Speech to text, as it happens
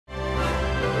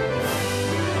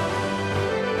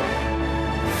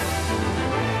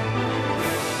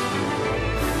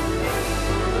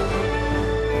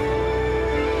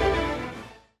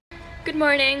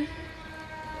morning.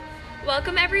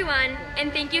 Welcome everyone,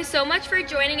 and thank you so much for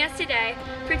joining us today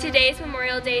for today's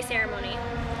Memorial Day ceremony.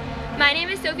 My name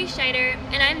is Sophie Schneider,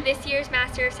 and I'm this year's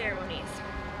Master of Ceremonies.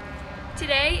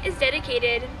 Today is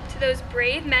dedicated to those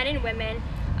brave men and women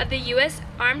of the U.S.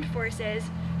 Armed Forces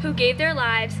who gave their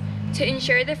lives to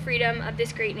ensure the freedom of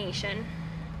this great nation.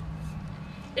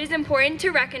 It is important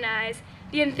to recognize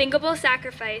the unthinkable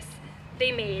sacrifice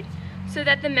they made so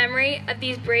that the memory of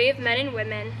these brave men and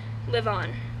women live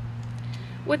on.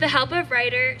 With the help of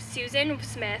writer Susan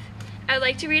Smith, I would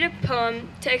like to read a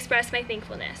poem to express my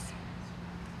thankfulness.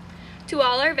 To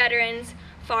all our veterans,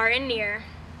 far and near,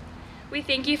 we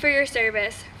thank you for your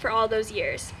service for all those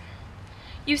years.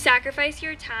 You sacrificed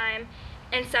your time,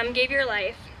 and some gave your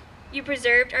life. You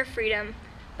preserved our freedom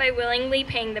by willingly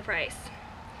paying the price.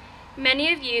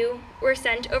 Many of you were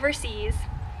sent overseas.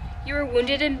 You were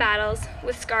wounded in battles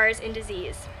with scars and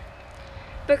disease.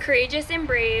 But courageous and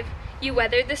brave, you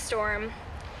weathered the storm.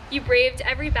 You braved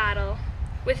every battle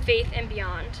with faith and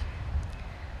beyond.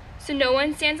 So no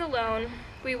one stands alone.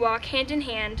 We walk hand in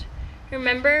hand.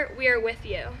 Remember, we are with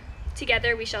you.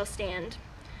 Together we shall stand.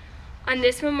 On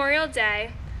this Memorial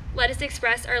Day, let us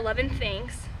express our love and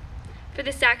thanks for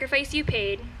the sacrifice you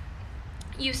paid.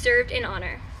 You served in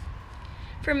honor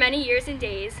for many years and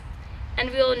days, and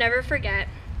we will never forget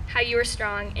how you were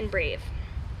strong and brave.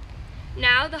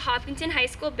 Now, the Hopkinton High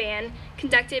School Band,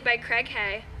 conducted by Craig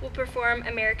Hay, will perform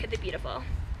America the Beautiful.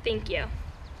 Thank you.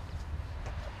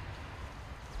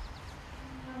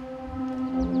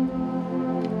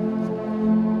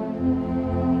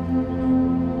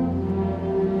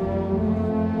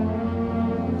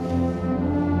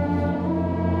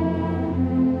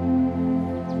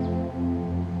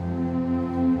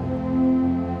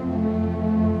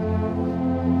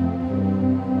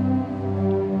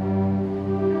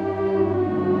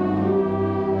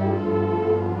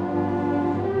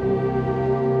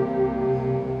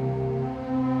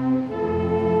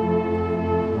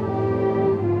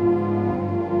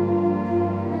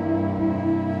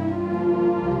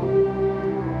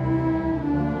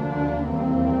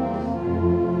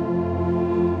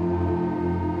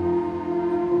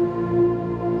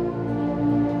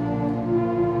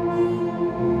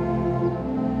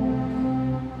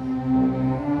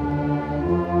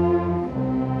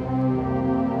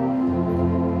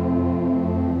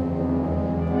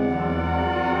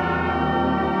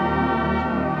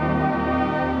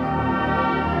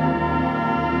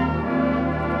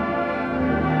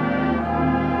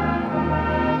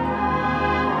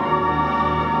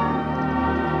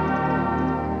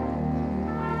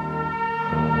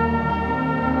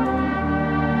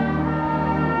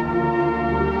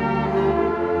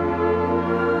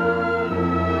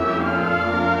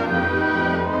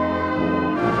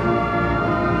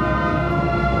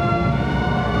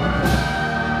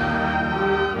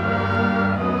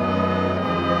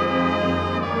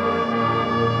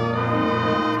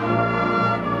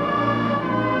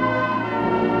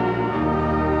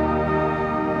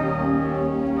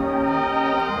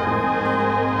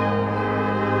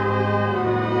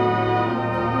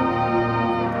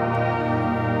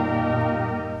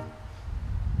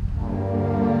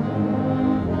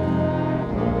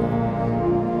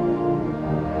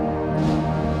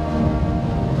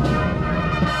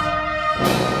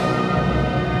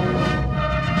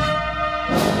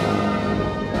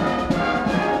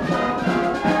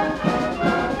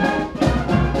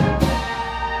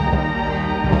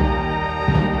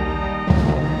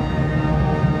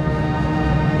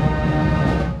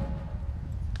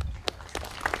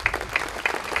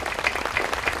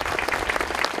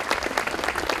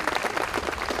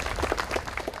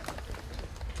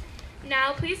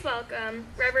 Now please welcome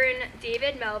Reverend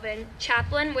David Melvin,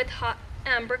 chaplain with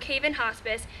Brookhaven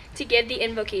Hospice, to give the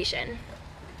invocation.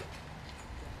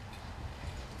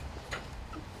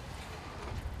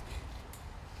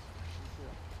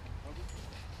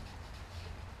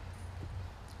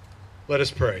 Let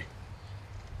us pray.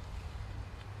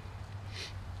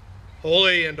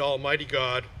 Holy and almighty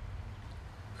God,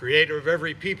 creator of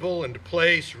every people and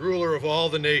place, ruler of all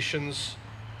the nations,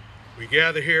 we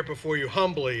gather here before you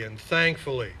humbly and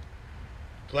thankfully,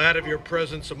 glad of your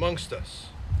presence amongst us.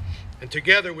 And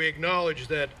together we acknowledge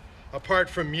that apart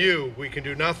from you, we can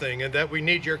do nothing, and that we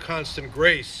need your constant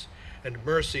grace and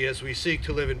mercy as we seek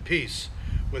to live in peace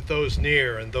with those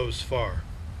near and those far.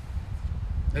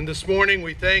 And this morning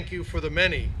we thank you for the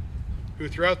many who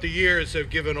throughout the years have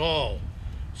given all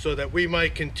so that we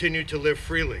might continue to live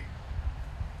freely.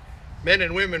 Men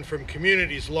and women from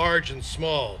communities large and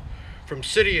small, from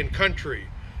city and country,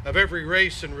 of every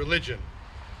race and religion,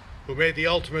 who made the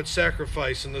ultimate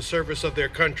sacrifice in the service of their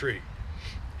country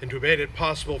and who made it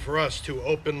possible for us to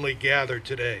openly gather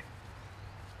today.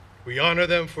 We honor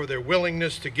them for their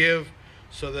willingness to give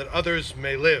so that others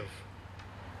may live,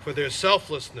 for their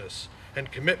selflessness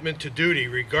and commitment to duty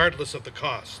regardless of the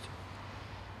cost.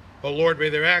 O Lord, may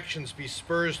their actions be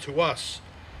spurs to us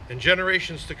and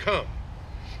generations to come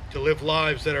to live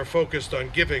lives that are focused on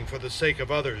giving for the sake of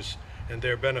others and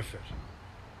their benefit.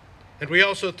 And we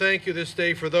also thank you this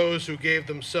day for those who gave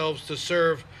themselves to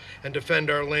serve and defend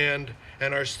our land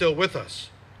and are still with us,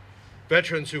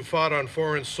 veterans who fought on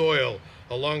foreign soil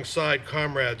alongside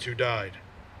comrades who died.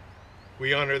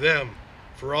 We honor them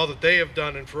for all that they have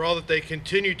done and for all that they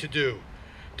continue to do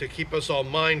to keep us all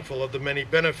mindful of the many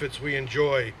benefits we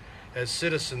enjoy as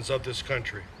citizens of this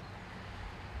country.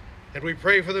 And we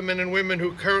pray for the men and women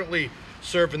who currently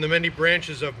serve in the many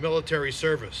branches of military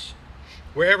service,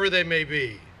 wherever they may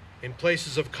be, in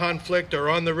places of conflict or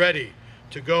on the ready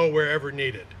to go wherever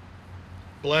needed.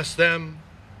 Bless them,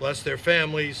 bless their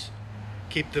families,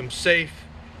 keep them safe,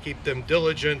 keep them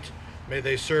diligent. May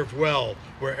they serve well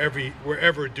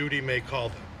wherever duty may call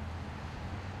them.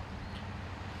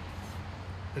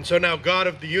 And so now, God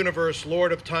of the universe,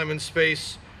 Lord of time and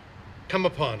space, come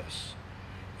upon us.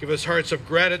 Give us hearts of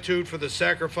gratitude for the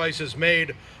sacrifices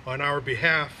made on our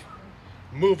behalf.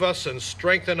 Move us and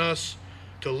strengthen us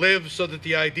to live so that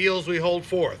the ideals we hold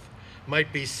forth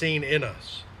might be seen in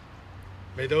us.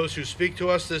 May those who speak to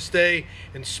us this day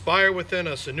inspire within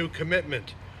us a new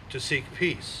commitment to seek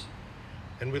peace.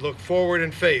 And we look forward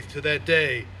in faith to that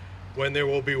day when there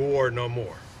will be war no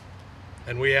more.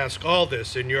 And we ask all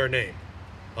this in your name.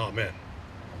 Amen.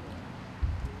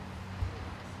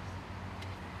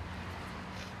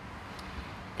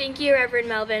 Thank you, Reverend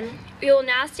Melvin. We will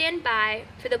now stand by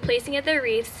for the placing of the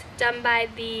wreaths done by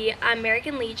the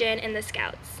American Legion and the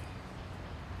Scouts.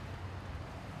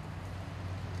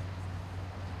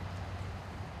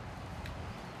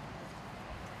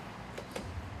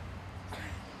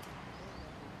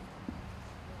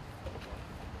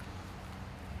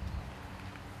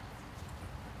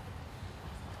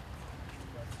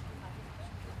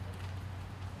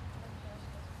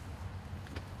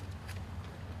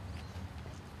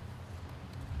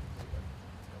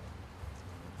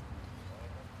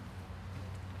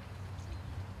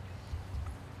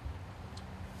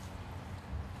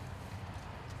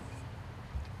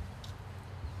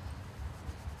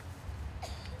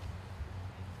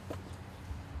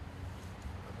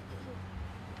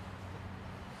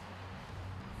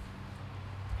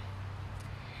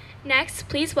 Next,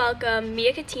 please welcome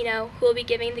Mia Catino, who will be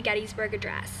giving the Gettysburg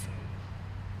Address.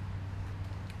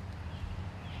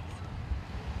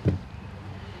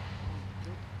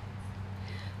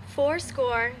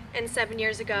 Fourscore and 7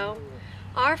 years ago,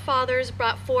 our fathers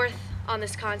brought forth on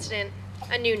this continent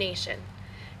a new nation,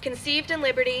 conceived in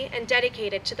liberty and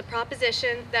dedicated to the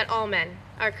proposition that all men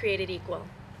are created equal.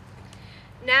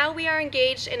 Now we are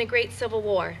engaged in a great civil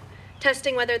war,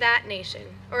 testing whether that nation,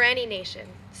 or any nation,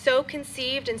 so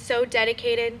conceived and so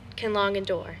dedicated, can long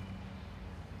endure.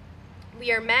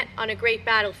 We are met on a great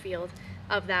battlefield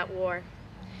of that war.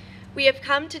 We have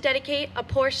come to dedicate a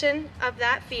portion of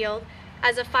that field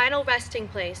as a final resting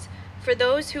place for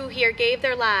those who here gave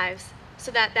their lives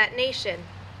so that that nation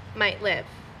might live.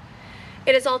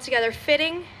 It is altogether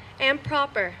fitting and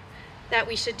proper that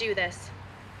we should do this.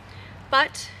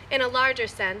 But in a larger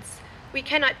sense, we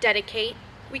cannot dedicate,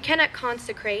 we cannot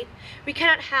consecrate, we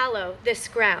cannot hallow this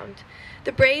ground.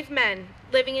 The brave men,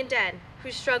 living and dead,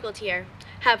 who struggled here,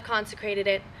 have consecrated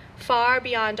it far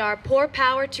beyond our poor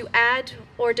power to add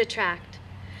or detract.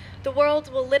 The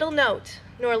world will little note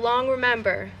nor long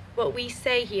remember what we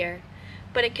say here,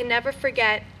 but it can never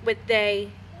forget what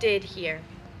they did here.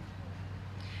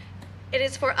 It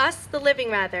is for us, the living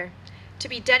rather, to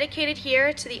be dedicated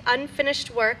here to the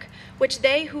unfinished work which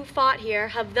they who fought here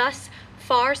have thus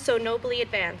far so nobly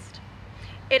advanced.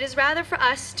 It is rather for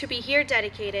us to be here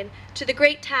dedicated to the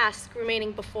great task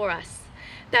remaining before us,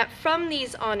 that from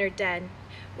these honored dead,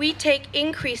 we take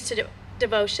increased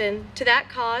devotion to that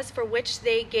cause for which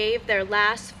they gave their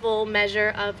last full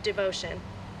measure of devotion.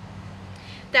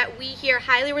 That we here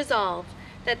highly resolve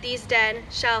that these dead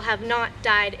shall have not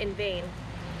died in vain,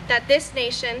 that this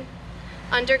nation,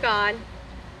 under God,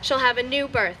 shall have a new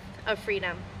birth of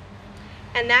freedom,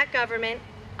 and that government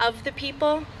of the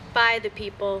people, by the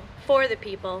people, for the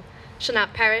people, shall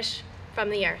not perish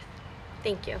from the earth.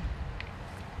 Thank you.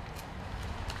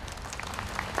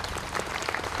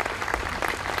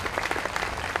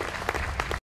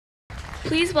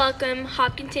 Please welcome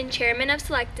Hopkinton Chairman of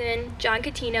Selectmen, John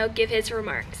Catino, give his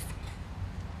remarks.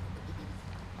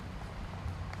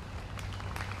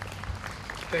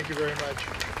 Thank you very much.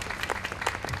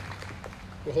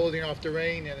 We're holding off the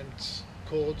rain and it's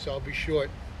cold, so I'll be short.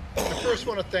 I first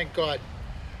want to thank God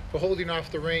for holding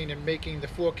off the rain and making the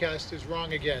forecasters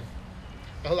wrong again,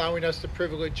 allowing us the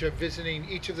privilege of visiting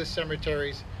each of the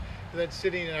cemeteries and then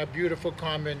sitting in our beautiful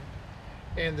common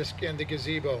and the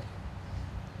gazebo.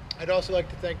 I'd also like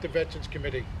to thank the Veterans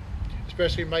Committee,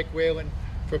 especially Mike Whalen,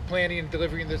 for planning and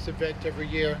delivering this event every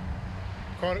year,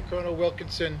 Colonel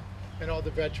Wilkinson, and all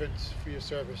the veterans for your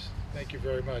service. Thank you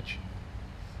very much.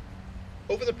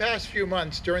 Over the past few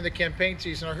months during the campaign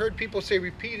season, I heard people say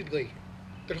repeatedly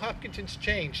that Hopkinton's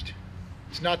changed.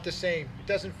 It's not the same. It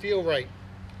doesn't feel right.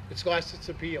 It's lost its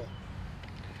appeal.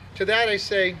 To that I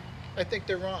say, I think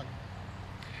they're wrong.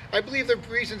 I believe the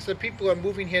reasons that people are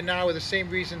moving here now are the same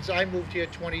reasons I moved here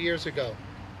 20 years ago.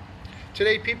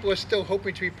 Today, people are still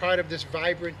hoping to be part of this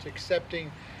vibrant,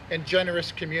 accepting, and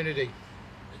generous community.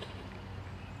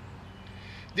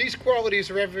 These qualities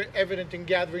are evident in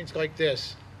gatherings like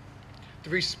this. The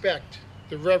respect,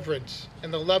 the reverence,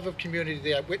 and the love of community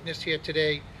that I witnessed here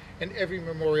today and every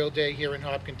Memorial Day here in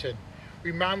Hopkinton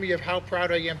remind me of how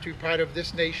proud I am to be part of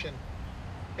this nation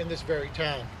in this very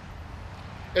town.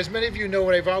 As many of you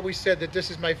know, I've always said that this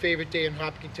is my favorite day in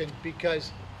Hopkinton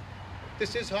because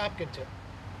this is Hopkinton.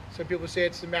 Some people say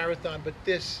it's the marathon, but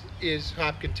this is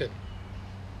Hopkinton.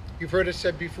 You've heard us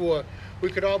said before, we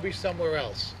could all be somewhere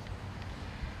else.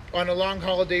 On a long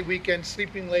holiday weekend,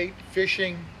 sleeping late,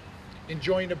 fishing,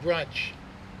 enjoying a brunch.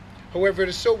 However, it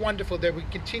is so wonderful that we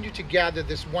continue to gather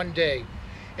this one day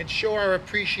and show our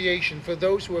appreciation for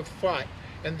those who have fought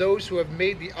and those who have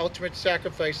made the ultimate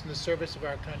sacrifice in the service of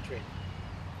our country,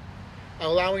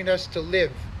 allowing us to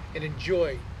live and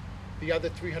enjoy the other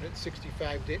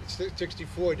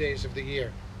 364 days of the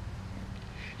year.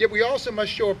 Yet we also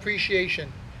must show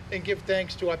appreciation and give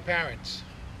thanks to our parents,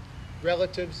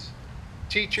 relatives,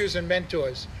 teachers, and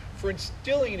mentors for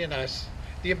instilling in us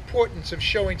the importance of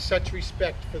showing such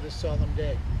respect for this solemn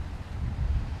day.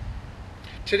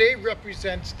 Today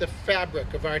represents the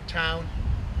fabric of our town,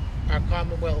 our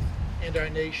Commonwealth, and our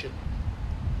nation.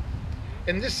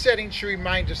 And this setting should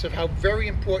remind us of how very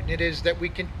important it is that we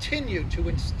continue to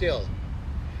instill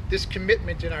this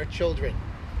commitment in our children,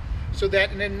 so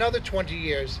that in another 20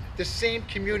 years, the same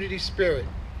community spirit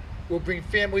will bring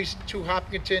families to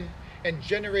Hopkinton and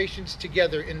generations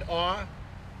together in awe,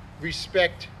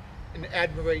 respect, and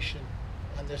admiration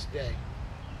on this day.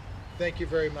 Thank you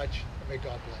very much, and may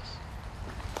God bless.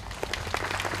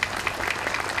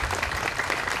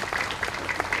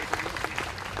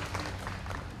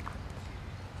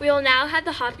 We will now have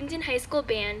the Hopkinton High School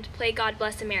Band play God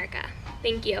Bless America.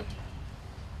 Thank you.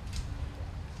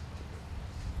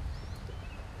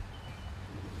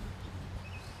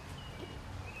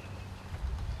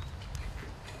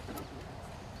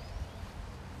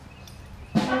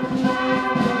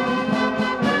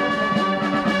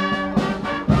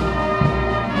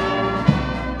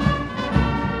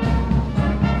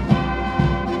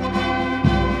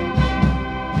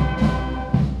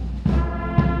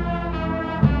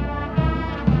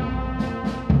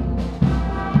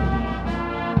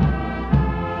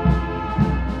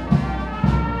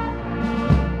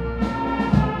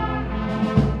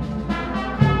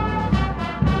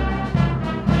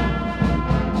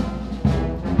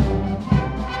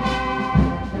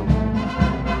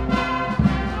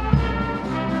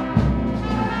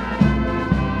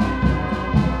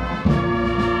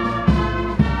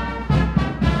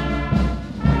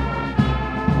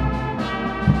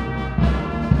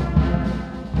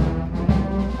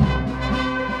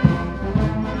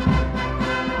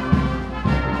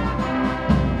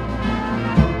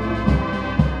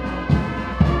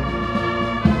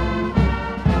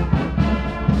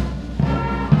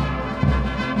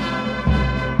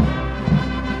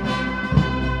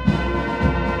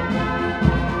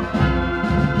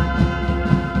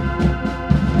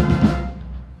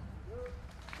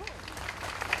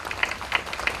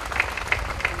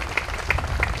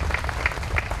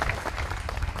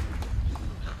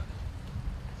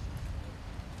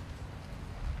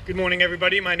 Good morning,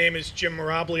 everybody. My name is Jim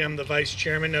Mirabli. I'm the Vice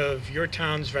Chairman of your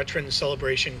town's Veterans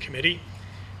Celebration Committee.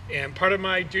 And part of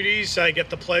my duties, I get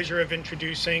the pleasure of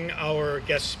introducing our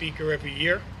guest speaker every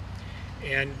year.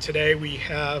 And today we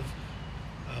have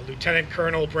Lieutenant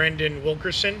Colonel Brandon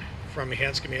Wilkerson from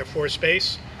Hanscom Air Force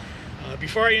Base.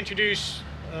 Before I introduce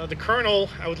the Colonel,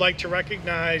 I would like to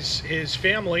recognize his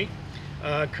family.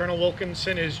 Colonel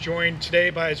Wilkinson is joined today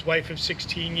by his wife of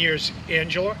 16 years,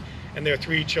 Angela, and their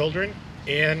 3 children,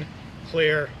 Ann,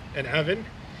 Claire, and Evan.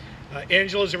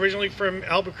 Angela is originally from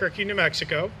Albuquerque, New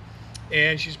Mexico,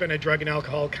 and she's been a drug and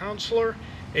alcohol counselor,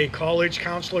 a college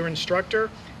counselor instructor,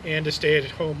 and a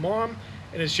stay-at-home mom,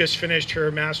 and has just finished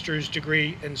her master's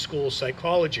degree in school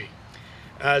psychology.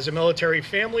 As a military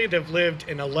family, they've lived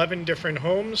in 11 different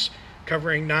homes,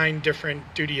 covering 9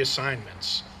 different duty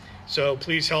assignments. So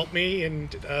please help me in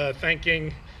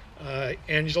thanking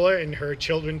Angela and her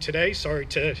children today. Sorry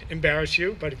to embarrass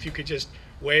you, but if you could just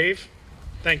wave.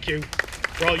 Thank you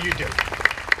for all you do.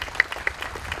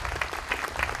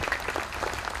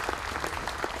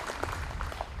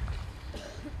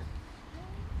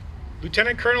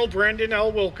 Lieutenant Colonel Brandon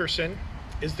L. Wilkerson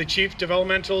is the Chief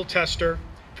Developmental Tester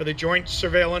for the Joint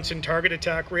Surveillance and Target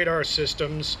Attack Radar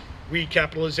Systems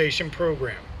Recapitalization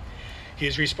Program. He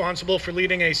is responsible for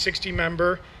leading a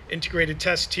 60-member integrated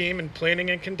test team and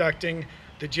planning and conducting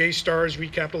the JSTARS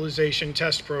Recapitalization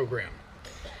Test Program.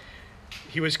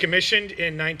 He was commissioned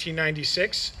in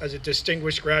 1996 as a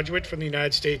distinguished graduate from the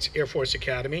United States Air Force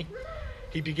Academy.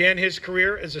 He began his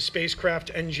career as a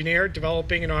spacecraft engineer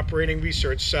developing and operating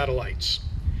research satellites.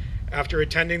 After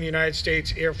attending the United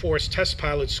States Air Force Test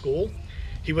Pilot School,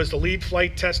 he was the lead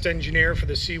flight test engineer for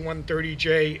the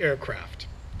C-130J aircraft.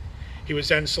 He was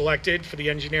then selected for the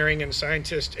Engineering and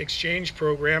Scientist Exchange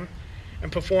Program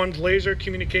and performed laser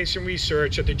communication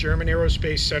research at the German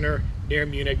Aerospace Center near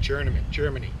Munich,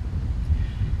 Germany.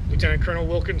 Lieutenant Colonel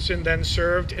Wilkinson then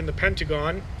served in the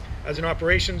Pentagon as an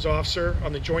operations officer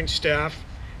on the Joint Staff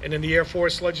and in the Air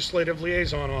Force Legislative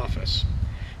Liaison Office.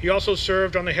 He also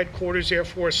served on the Headquarters Air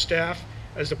Force staff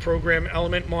as the Program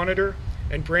Element Monitor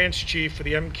and Branch Chief for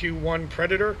the MQ-1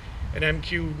 Predator and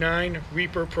MQ-9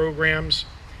 Reaper programs,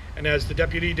 and as the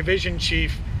Deputy Division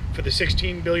Chief for the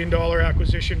 $16 billion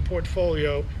acquisition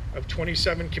portfolio of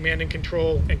 27 command and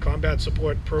control and combat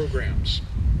support programs.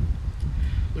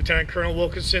 Lieutenant Colonel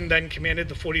Wilkinson then commanded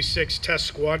the 46th Test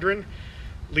Squadron,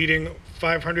 leading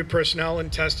 500 personnel in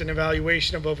test and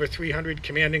evaluation of over 300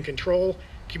 command and control,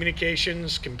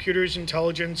 communications, computers,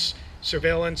 intelligence,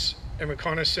 surveillance, and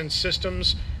reconnaissance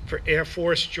systems for Air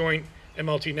Force joint and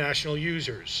multinational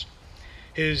users.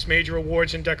 His major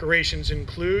awards and decorations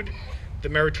include the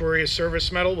Meritorious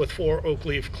Service Medal with 4 Oak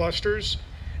Leaf Clusters,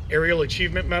 Aerial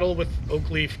Achievement Medal with Oak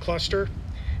Leaf Cluster,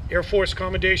 Air Force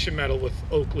Commendation Medal with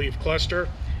Oak Leaf Cluster,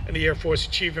 and the Air Force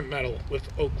Achievement Medal with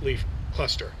Oak Leaf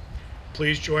Cluster.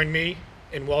 Please join me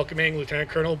in welcoming Lieutenant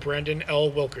Colonel Brandon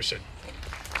L. Wilkerson.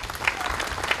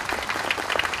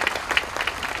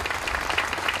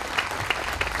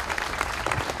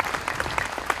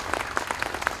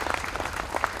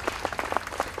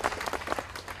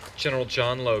 General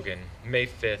John Logan, May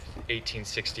 5th,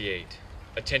 1868.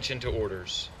 Attention to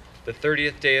orders. The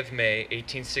 30th day of May,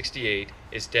 1868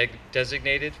 is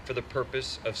designated for the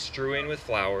purpose of strewing with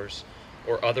flowers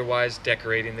or otherwise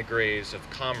decorating the graves of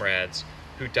comrades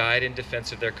who died in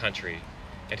defense of their country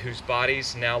and whose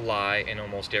bodies now lie in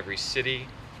almost every city,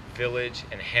 village,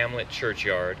 and hamlet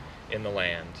churchyard in the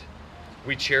land.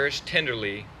 We cherish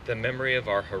tenderly the memory of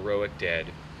our heroic dead.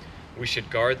 We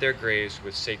should guard their graves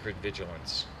with sacred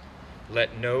vigilance.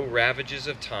 Let no ravages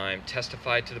of time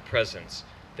testify to the presence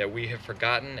that we have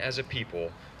forgotten as a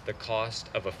people the cost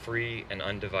of a free and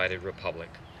undivided republic.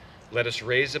 Let us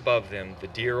raise above them the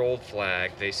dear old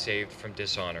flag they saved from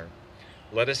dishonor.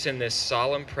 Let us in this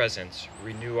solemn presence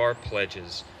renew our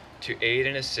pledges to aid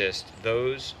and assist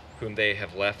those whom they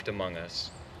have left among us,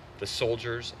 the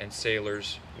soldiers and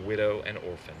sailors, widow and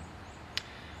orphan.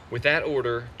 With that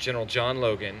order, General John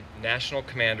Logan, National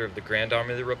Commander of the Grand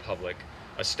Army of the Republic,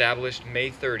 established May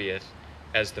 30th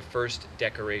as the first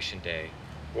Decoration Day,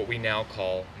 what we now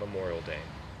call Memorial Day.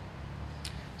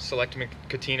 Selectman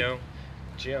Catino,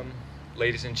 Jim,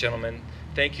 ladies and gentlemen,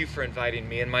 thank you for inviting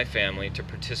me and my family to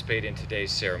participate in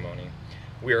today's ceremony.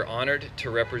 We are honored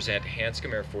to represent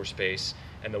Hanscom Air Force Base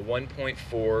and the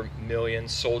 1.4 million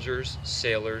soldiers,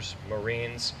 sailors,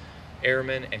 Marines,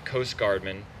 airmen, and Coast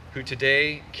Guardmen who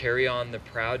today carry on the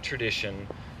proud tradition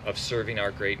of serving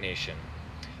our great nation.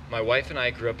 My wife and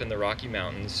I grew up in the Rocky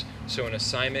Mountains, so an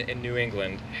assignment in New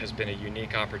England has been a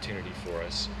unique opportunity for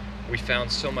us. We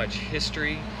found so much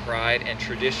history, pride, and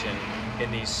tradition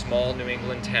in these small New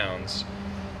England towns.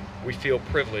 We feel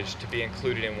privileged to be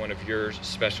included in one of your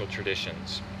special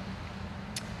traditions.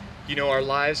 You know, our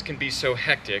lives can be so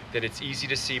hectic that it's easy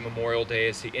to see Memorial Day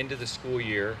as the end of the school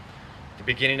year, the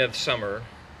beginning of summer,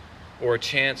 or a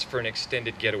chance for an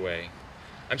extended getaway.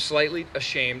 I'm slightly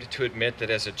ashamed to admit that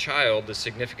as a child, the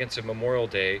significance of Memorial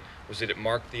Day was that it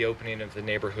marked the opening of the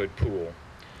neighborhood pool.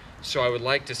 So I would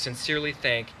like to sincerely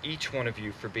thank each one of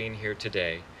you for being here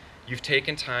today. You've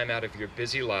taken time out of your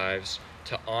busy lives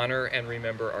to honor and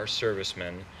remember our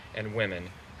servicemen and women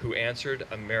who answered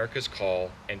America's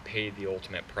call and paid the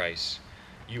ultimate price.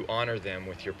 You honor them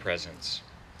with your presence.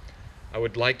 I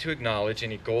would like to acknowledge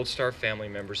any Gold Star family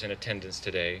members in attendance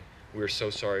today We are so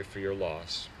sorry for your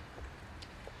loss.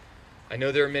 I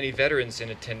know there are many veterans in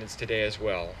attendance today as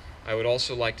well. I would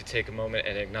also like to take a moment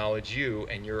and acknowledge you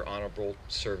and your honorable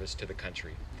service to the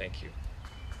country. Thank you.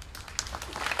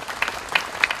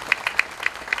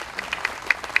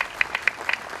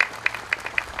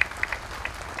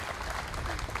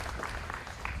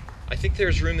 I think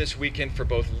there's room this weekend for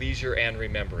both leisure and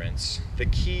remembrance. The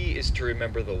key is to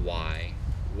remember the why.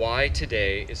 Why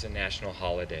today is a national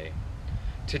holiday.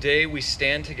 Today we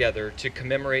stand together to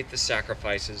commemorate the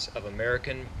sacrifices of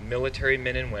American military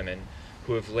men and women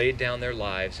who have laid down their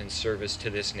lives in service to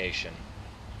this nation.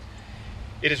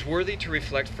 It is worthy to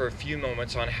reflect for a few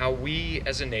moments on how we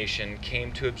as a nation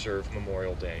came to observe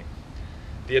Memorial Day.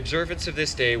 The observance of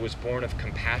this day was born of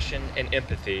compassion and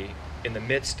empathy in the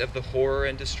midst of the horror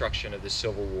and destruction of the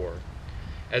Civil War.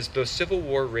 As the Civil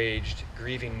War raged,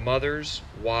 grieving mothers,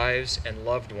 wives, and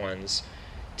loved ones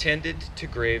tended to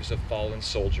graves of fallen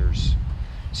soldiers.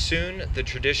 Soon, the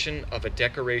tradition of a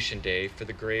decoration day for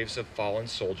the graves of fallen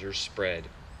soldiers spread.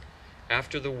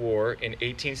 After the war in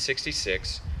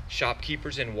 1866,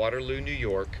 shopkeepers in Waterloo, New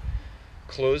York,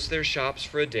 closed their shops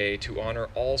for a day to honor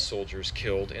all soldiers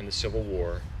killed in the Civil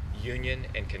War, Union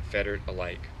and Confederate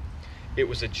alike. It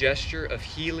was a gesture of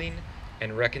healing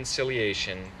and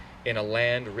reconciliation in a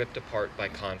land ripped apart by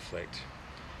conflict.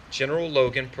 General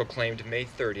Logan proclaimed May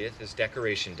 30th as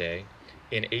Decoration Day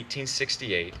in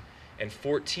 1868, and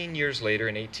 14 years later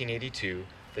in 1882,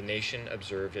 the nation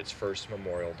observed its first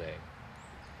Memorial Day.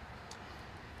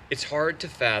 It's hard to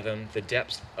fathom the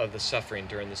depths of the suffering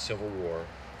during the Civil War.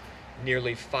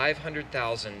 Nearly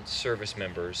 500,000 service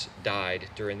members died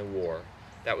during the war.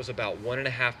 That was about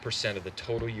 1.5% of the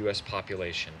total U.S.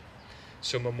 population.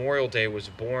 So Memorial Day was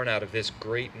born out of this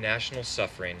great national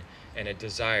suffering and a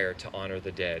desire to honor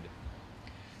the dead.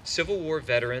 Civil War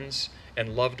veterans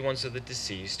and loved ones of the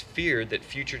deceased feared that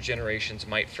future generations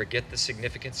might forget the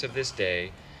significance of this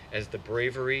day as the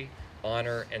bravery,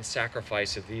 honor, and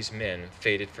sacrifice of these men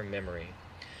faded from memory.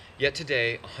 Yet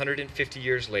today, 150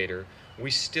 years later,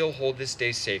 we still hold this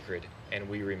day sacred, and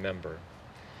we remember.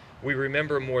 We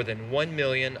remember more than 1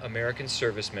 million American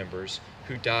service members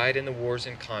who died in the wars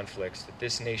and conflicts that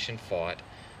this nation fought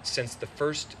since the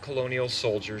first colonial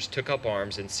soldiers took up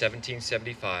arms in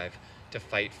 1775 to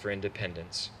fight for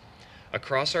independence.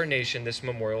 Across our nation this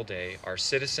Memorial Day, our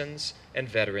citizens and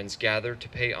veterans gather to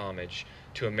pay homage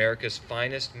to America's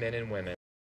finest men and women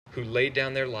who laid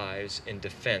down their lives in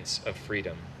defense of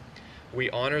freedom. We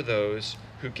honor those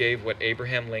who gave what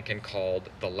Abraham Lincoln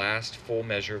called the last full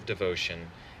measure of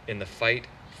devotion in the fight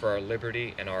for our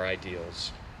liberty and our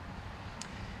ideals.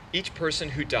 Each person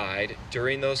who died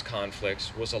during those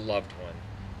conflicts was a loved one,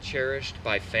 cherished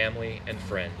by family and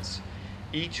friends.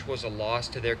 Each was a loss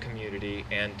to their community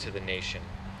and to the nation.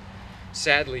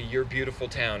 Sadly, your beautiful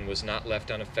town was not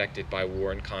left unaffected by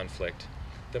war and conflict.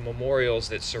 The memorials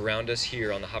that surround us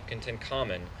here on the Hopkinton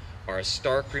Common are a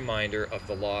stark reminder of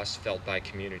the loss felt by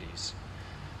communities.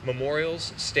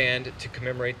 Memorials stand to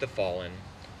commemorate the fallen,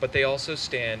 but they also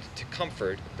stand to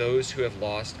comfort those who have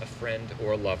lost a friend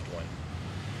or a loved one.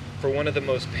 For one of the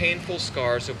most painful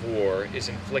scars of war is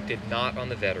inflicted not on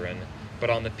the veteran, but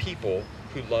on the people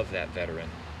who love that veteran.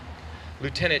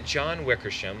 Lieutenant John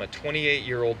Wickersham, a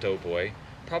 28-year-old doughboy,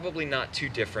 probably not too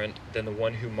different than the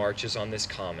one who marches on this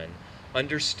common,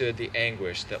 understood the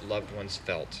anguish that loved ones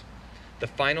felt. The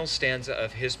final stanza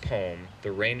of his poem,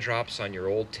 "The Raindrops on Your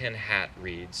Old Tin Hat,"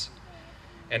 reads,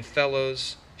 "And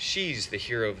fellows, she's the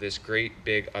hero of this great,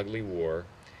 big, ugly war,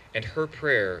 and her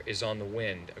prayer is on the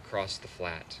wind across the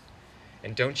flat.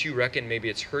 And don't you reckon maybe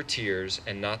it's her tears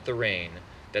and not the rain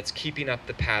that's keeping up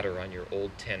the patter on your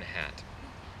old tin hat?"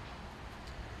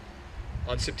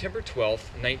 On September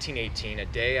 12, 1918, a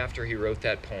day after he wrote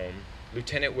that poem,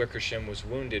 Lieutenant Wickersham was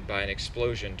wounded by an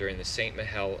explosion during the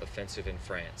Saint-Mihiel offensive in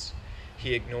France.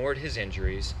 He ignored his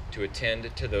injuries to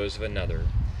attend to those of another.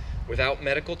 Without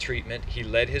medical treatment, he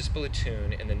led his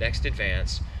platoon in the next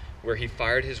advance, where he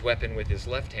fired his weapon with his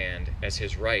left hand as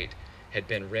his right had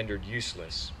been rendered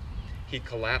useless. He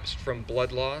collapsed from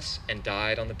blood loss and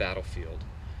died on the battlefield.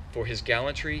 For his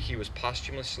gallantry, he was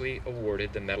posthumously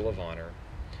awarded the Medal of Honor.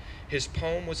 His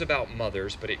poem was about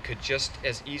mothers, but it could just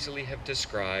as easily have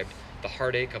described the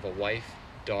heartache of a wife,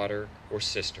 daughter, or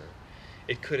sister.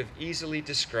 It could have easily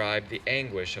described the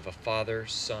anguish of a father,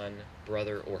 son,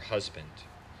 brother, or husband.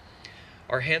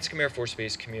 Our Hanscom Air Force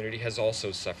Base community has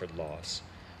also suffered loss.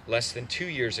 Less than 2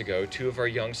 years ago, 2 of our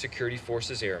young Security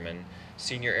Forces airmen,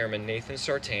 Senior Airman Nathan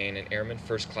Sartain and Airman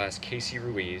First Class Casey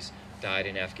Ruiz, died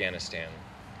in Afghanistan.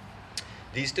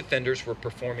 These defenders were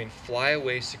performing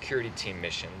flyaway security team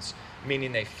missions,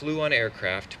 meaning they flew on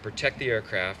aircraft to protect the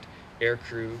aircraft,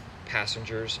 aircrew,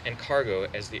 passengers, and cargo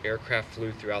as the aircraft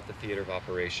flew throughout the theater of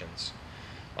operations.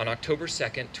 On October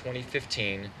 2nd,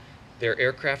 2015, their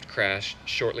aircraft crashed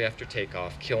shortly after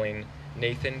takeoff, killing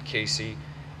Nathan, Casey,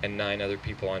 and 9 other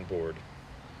people on board.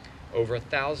 Over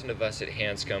 1,000 of us at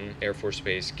Hanscom Air Force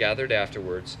Base gathered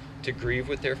afterwards to grieve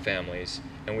with their families,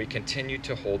 and we continue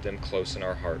to hold them close in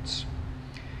our hearts.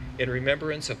 In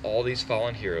remembrance of all these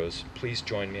fallen heroes, please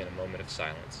join me in a moment of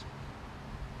silence.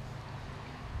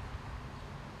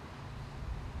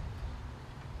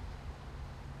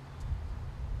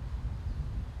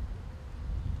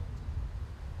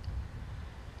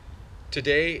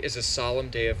 Today is a solemn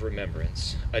day of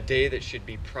remembrance, a day that should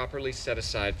be properly set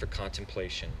aside for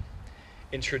contemplation.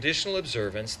 In traditional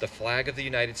observance, the flag of the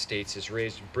United States is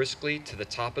raised briskly to the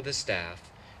top of the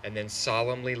staff and then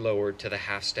solemnly lowered to the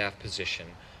half-staff position,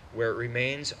 where it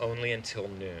remains only until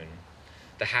noon.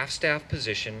 The half-staff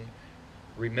position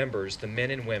remembers the men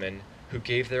and women who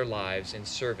gave their lives in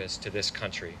service to this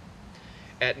country.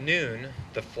 At noon,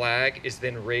 the flag is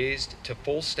then raised to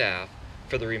full staff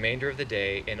for the remainder of the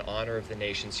day in honor of the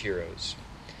nation's heroes.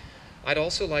 I'd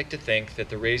also like to think that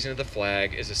the raising of the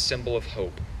flag is a symbol of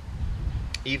hope.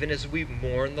 Even as we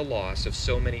mourn the loss of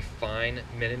so many fine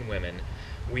men and women,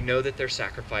 we know that their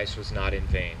sacrifice was not in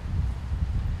vain.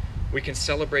 We can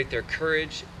celebrate their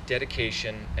courage,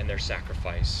 dedication, and their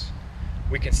sacrifice.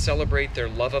 We can celebrate their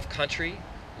love of country,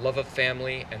 love of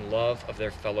family, and love of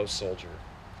their fellow soldier.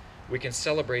 We can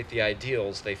celebrate the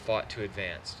ideals they fought to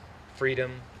advance: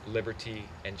 freedom, liberty,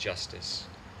 and justice.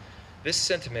 This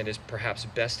sentiment is perhaps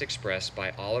best expressed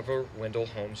by Oliver Wendell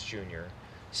Holmes Jr.,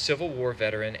 Civil War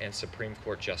veteran and Supreme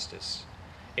Court Justice.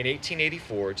 In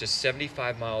 1884, just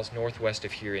 75 miles northwest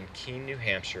of here in Keene, New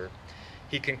Hampshire,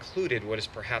 he concluded what is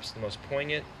perhaps the most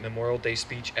poignant Memorial Day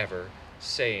speech ever,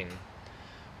 saying,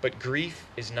 "But grief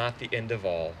is not the end of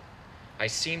all. I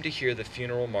seem to hear the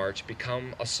funeral march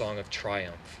become a song of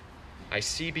triumph. I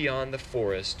see beyond the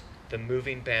forest the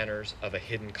moving banners of a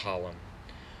hidden column.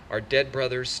 Our dead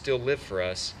brothers still live for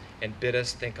us and bid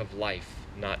us think of life,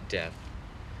 not death.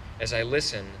 As I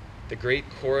listen, the great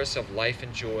chorus of life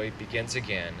and joy begins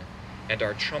again, and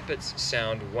our trumpets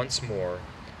sound once more,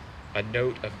 a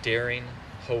note of daring,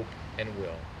 hope, and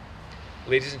will."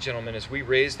 Ladies and gentlemen, as we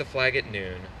raise the flag at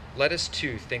noon, let us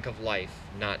too think of life,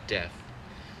 not death.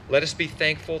 Let us be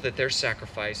thankful that their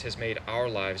sacrifice has made our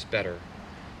lives better.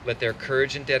 Let their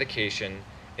courage and dedication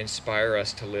inspire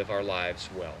us to live our lives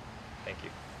well. Thank you.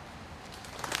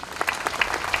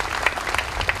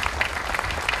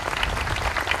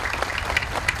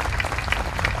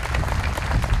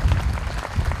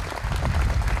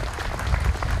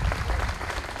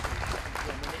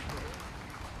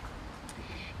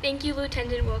 Thank you,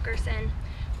 Lieutenant Wilkerson.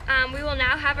 We will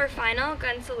now have our final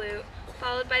gun salute,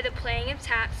 followed by the playing of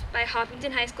taps by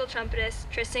Hopkinton High School trumpetists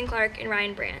Tristan Clark and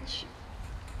Ryan Branch.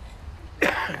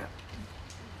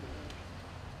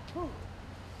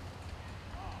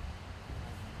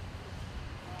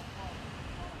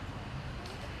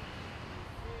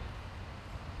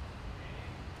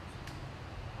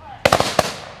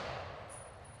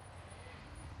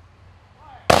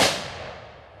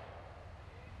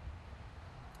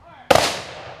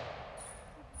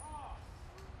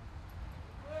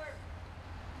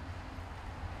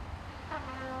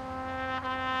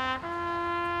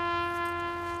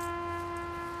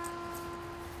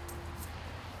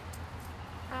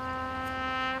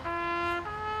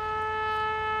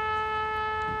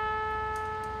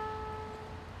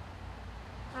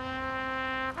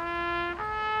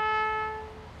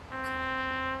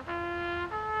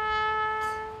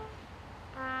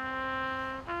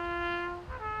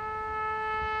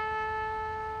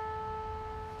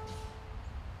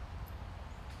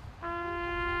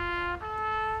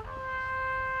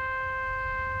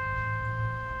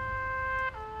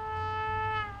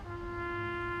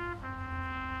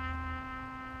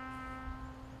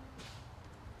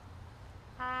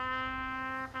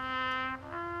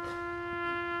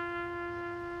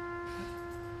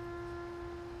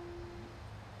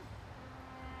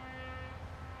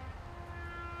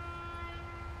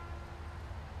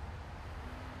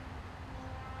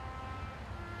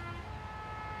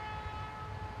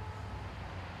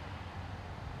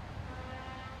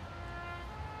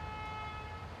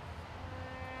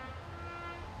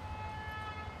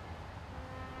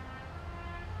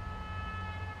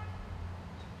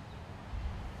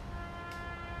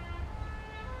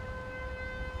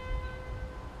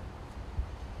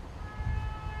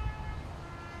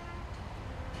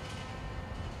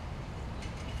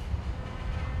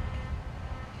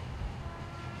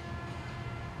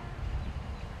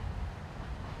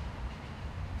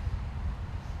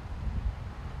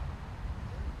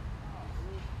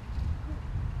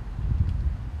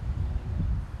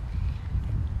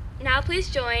 Now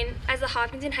please join as the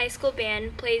Hopkinton High School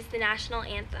Band plays the national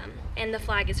anthem and the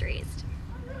flag is raised.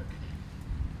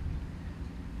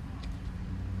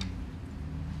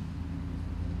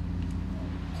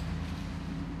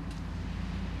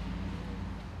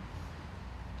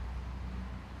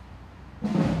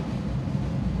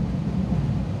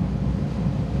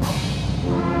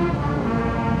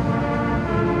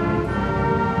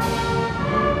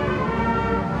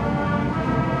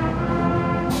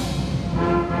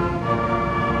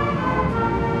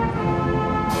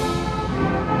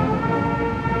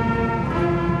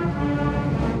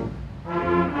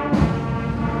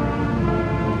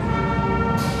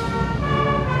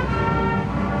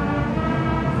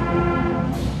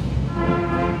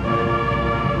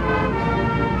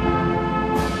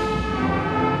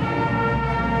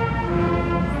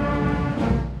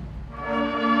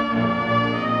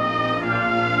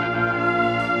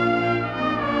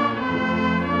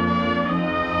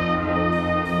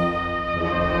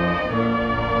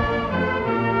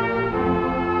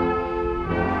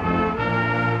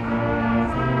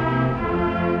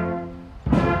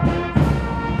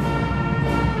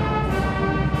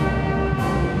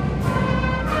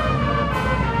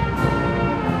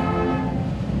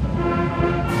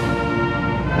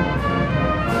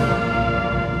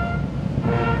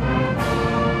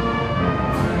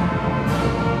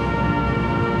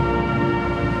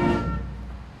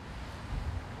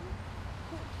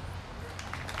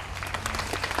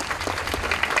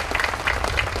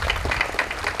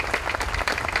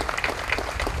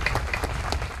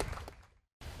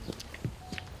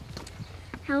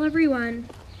 Hello everyone.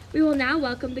 We will now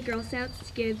welcome the Girl Scouts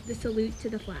to give the salute to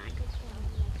the flag.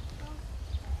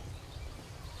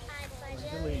 I pledge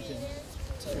allegiance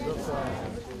to the flag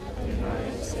of the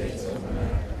United States of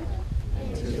America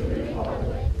and to the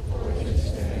republic for which it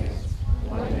stands,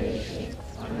 one nation,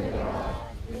 under God,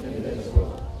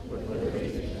 indivisible, with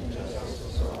liberty and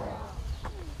justice for all.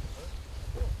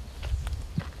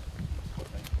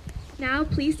 Now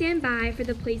please stand by for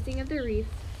the placing of the wreath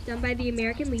done by the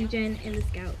American Legion and the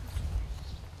Scouts.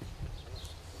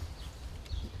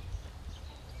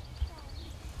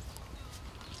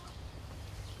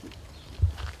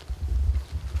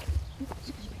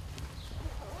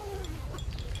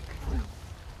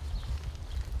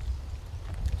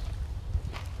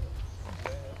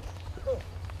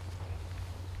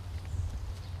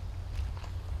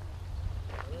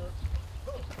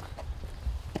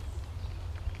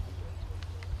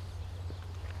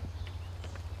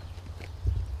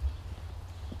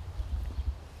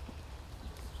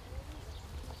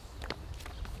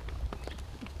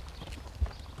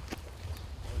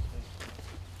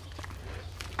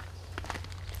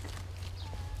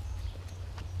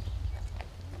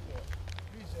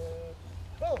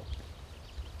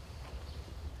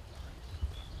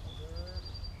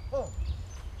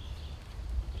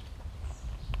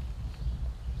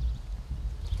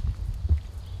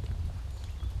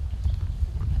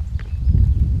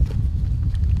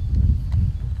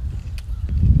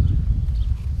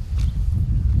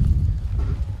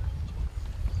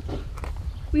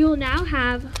 We will now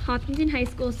have Hopkinton High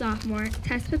School sophomore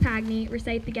Tess Papagni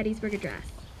recite the Gettysburg Address.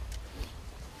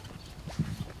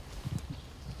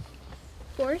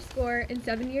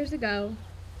 87 years ago,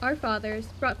 our fathers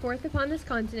brought forth upon this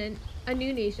continent a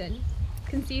new nation,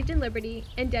 conceived in liberty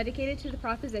and dedicated to the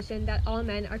proposition that all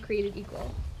men are created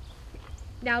equal.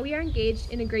 Now we are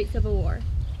engaged in a great civil war,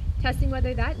 testing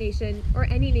whether that nation, or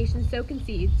any nation so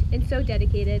conceived and so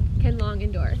dedicated, can long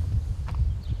endure.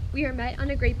 We are met on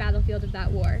a great battlefield of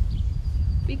that war.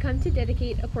 We come to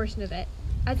dedicate a portion of it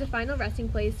as a final resting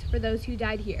place for those who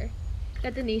died here,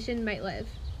 that the nation might live.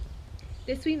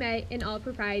 This we may, in all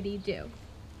propriety, do.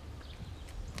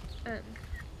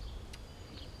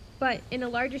 But in a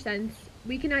larger sense,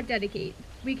 we cannot dedicate,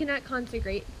 we cannot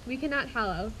consecrate, we cannot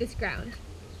hallow this ground.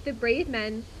 The brave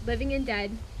men, living and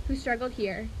dead, who struggled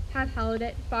here, have hallowed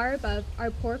it far above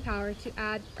our poor power to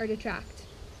add or detract.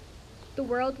 The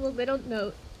world will little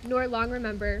note nor long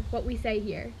remember what we say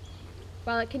here,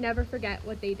 while it can never forget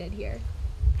what they did here.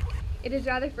 It is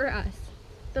rather for us,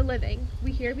 the living,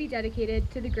 we here be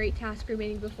dedicated to the great task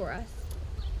remaining before us,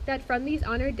 that from these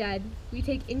honored dead we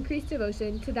take increased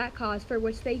devotion to that cause for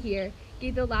which they here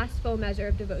gave the last full measure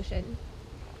of devotion,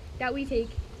 that we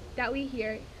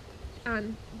here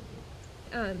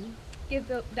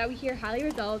highly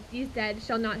resolve these dead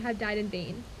shall not have died in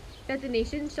vain, that the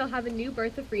nation shall have a new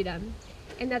birth of freedom,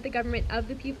 and that the government of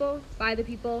the people, by the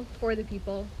people, for the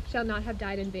people, shall not have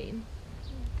died in vain.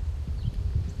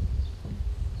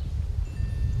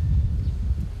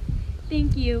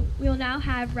 Thank you. We will now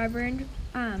have Reverend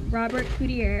Robert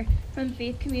Coutier from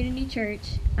Faith Community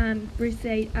Church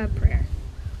recite a prayer.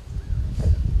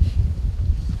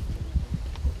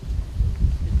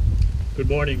 Good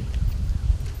morning.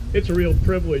 It's a real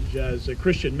privilege as a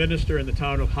Christian minister in the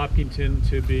town of Hopkinton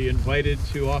to be invited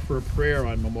to offer a prayer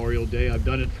on Memorial Day. I've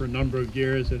done it for a number of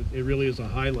years. It really is a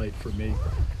highlight for me.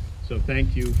 So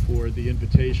thank you for the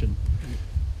invitation.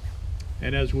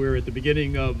 And as we're at the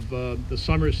beginning of the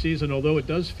summer season, although it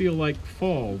does feel like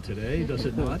fall today, does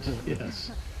it not?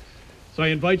 Yes. So I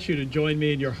invite you to join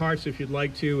me in your hearts if you'd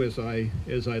like to as I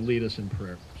lead us in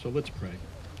prayer. So let's pray.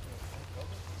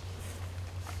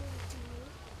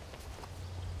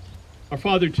 Our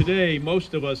Father, today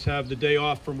most of us have the day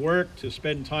off from work to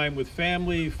spend time with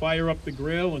family, fire up the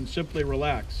grill, and simply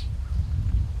relax.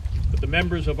 But the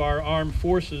members of our armed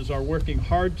forces are working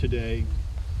hard today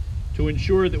to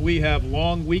ensure that we have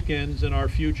long weekends in our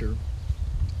future.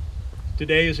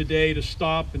 Today is a day to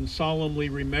stop and solemnly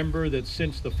remember that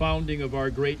since the founding of our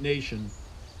great nation,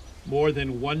 more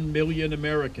than 1 million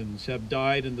Americans have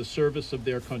died in the service of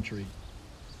their country.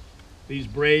 These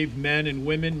brave men and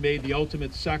women made the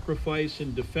ultimate sacrifice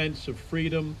in defense of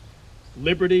freedom,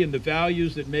 liberty, and the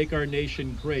values that make our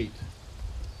nation great.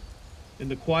 In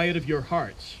the quiet of your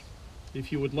hearts,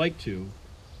 if you would like to,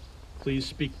 please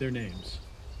speak their names.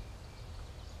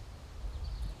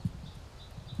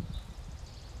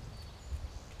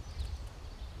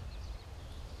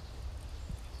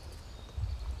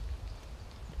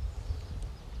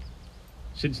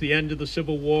 Since the end of the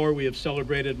Civil War, we have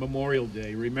celebrated Memorial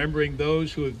Day, remembering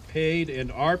those who have paid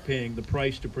and are paying the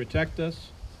price to protect us.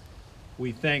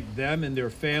 We thank them and their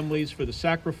families for the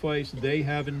sacrifice they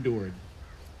have endured.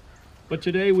 But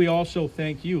today we also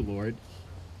thank you, Lord.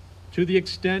 To the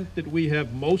extent that we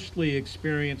have mostly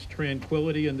experienced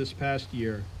tranquility in this past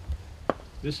year,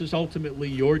 this is ultimately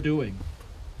your doing.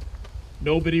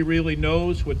 Nobody really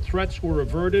knows what threats were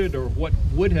averted or what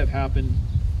would have happened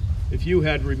if you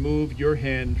had removed your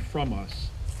hand from us.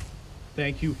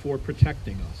 Thank you for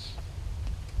protecting us.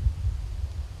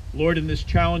 Lord, in this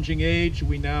challenging age,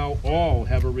 we now all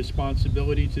have a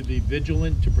responsibility to be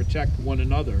vigilant, to protect one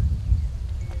another.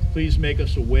 Please make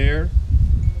us aware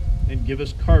and give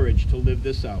us courage to live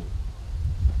this out.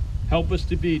 Help us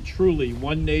to be truly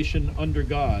one nation under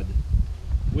God,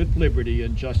 with liberty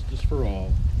and justice for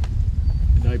all.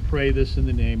 And I pray this in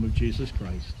the name of Jesus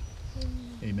Christ.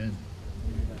 Amen.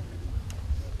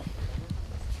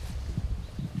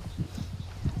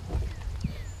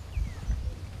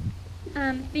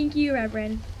 Thank you,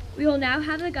 Reverend. We will now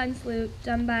have the gun salute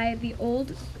done by the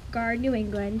Old Guard New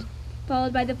England,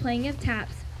 followed by the playing of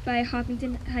taps by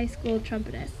Hopkinton High School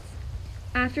trumpetists.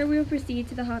 After, we will proceed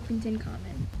to the Hopkinton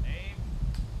Common. Aim,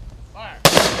 fire.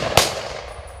 Aim,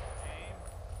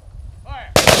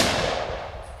 fire.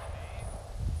 Aim,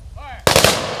 fire.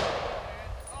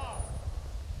 And off.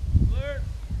 Alert.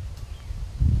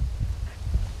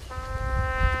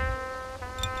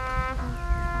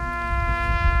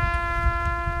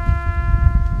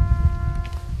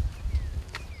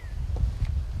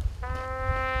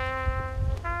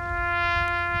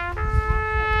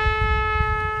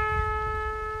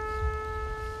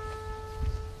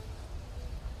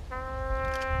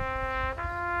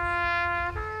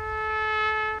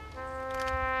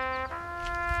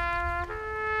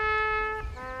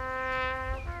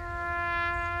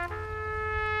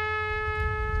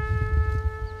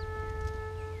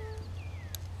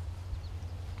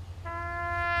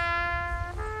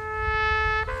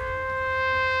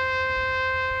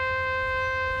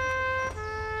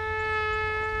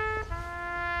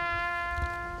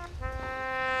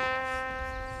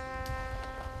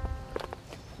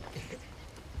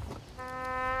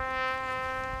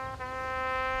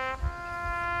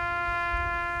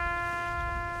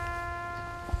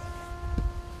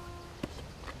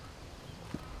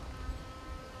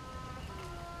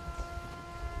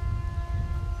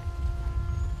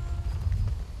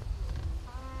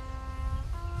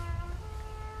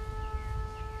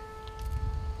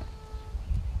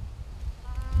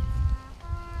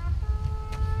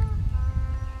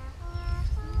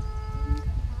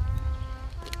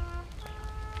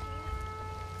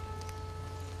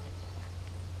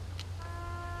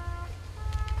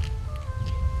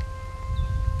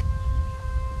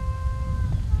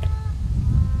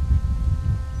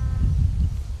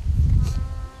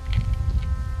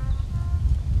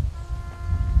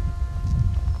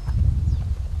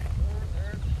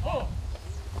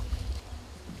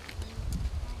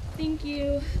 Thank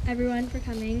you, everyone, for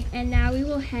coming. And now we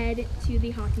will head to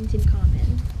the Hopkinton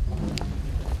Common.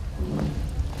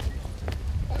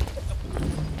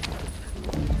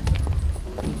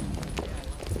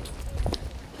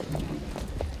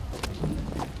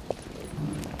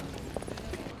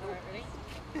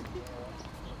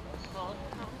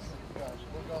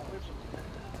 going.